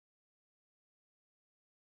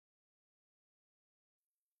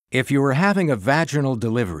If you are having a vaginal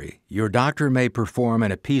delivery, your doctor may perform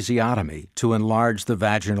an episiotomy to enlarge the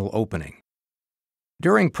vaginal opening.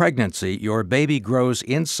 During pregnancy, your baby grows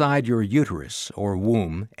inside your uterus or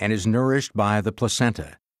womb and is nourished by the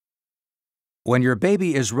placenta. When your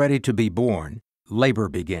baby is ready to be born, labor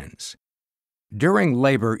begins. During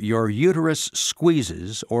labor, your uterus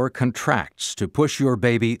squeezes or contracts to push your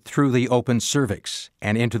baby through the open cervix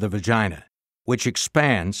and into the vagina, which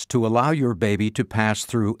expands to allow your baby to pass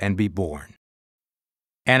through and be born.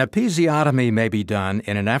 An episiotomy may be done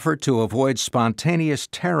in an effort to avoid spontaneous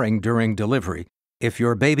tearing during delivery if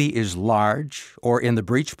your baby is large or in the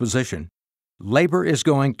breech position, labor is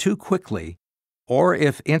going too quickly, or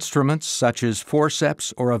if instruments such as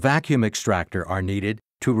forceps or a vacuum extractor are needed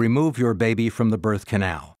to remove your baby from the birth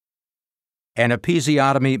canal. An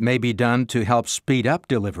episiotomy may be done to help speed up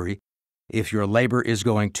delivery if your labor is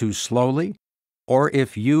going too slowly or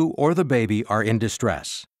if you or the baby are in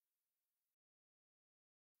distress.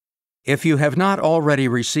 If you have not already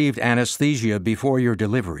received anesthesia before your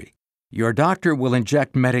delivery, your doctor will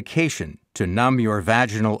inject medication to numb your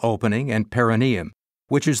vaginal opening and perineum,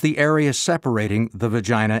 which is the area separating the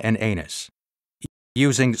vagina and anus.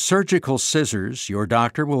 Using surgical scissors, your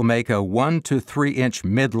doctor will make a 1 to 3 inch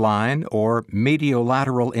midline or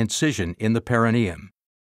mediolateral incision in the perineum.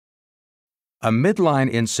 A midline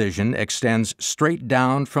incision extends straight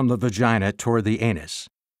down from the vagina toward the anus.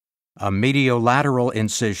 A mediolateral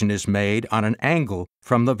incision is made on an angle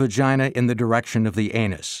from the vagina in the direction of the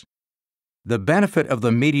anus. The benefit of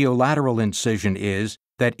the mediolateral incision is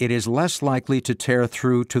that it is less likely to tear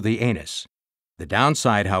through to the anus. The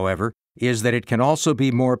downside, however, is that it can also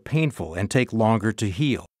be more painful and take longer to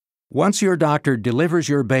heal. Once your doctor delivers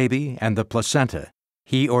your baby and the placenta,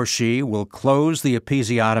 he or she will close the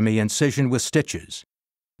episiotomy incision with stitches.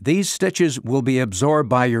 These stitches will be absorbed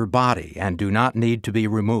by your body and do not need to be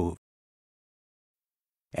removed.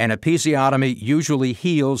 An episiotomy usually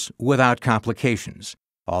heals without complications,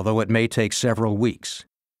 although it may take several weeks.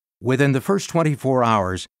 Within the first 24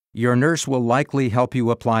 hours, your nurse will likely help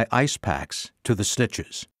you apply ice packs to the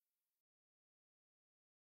stitches.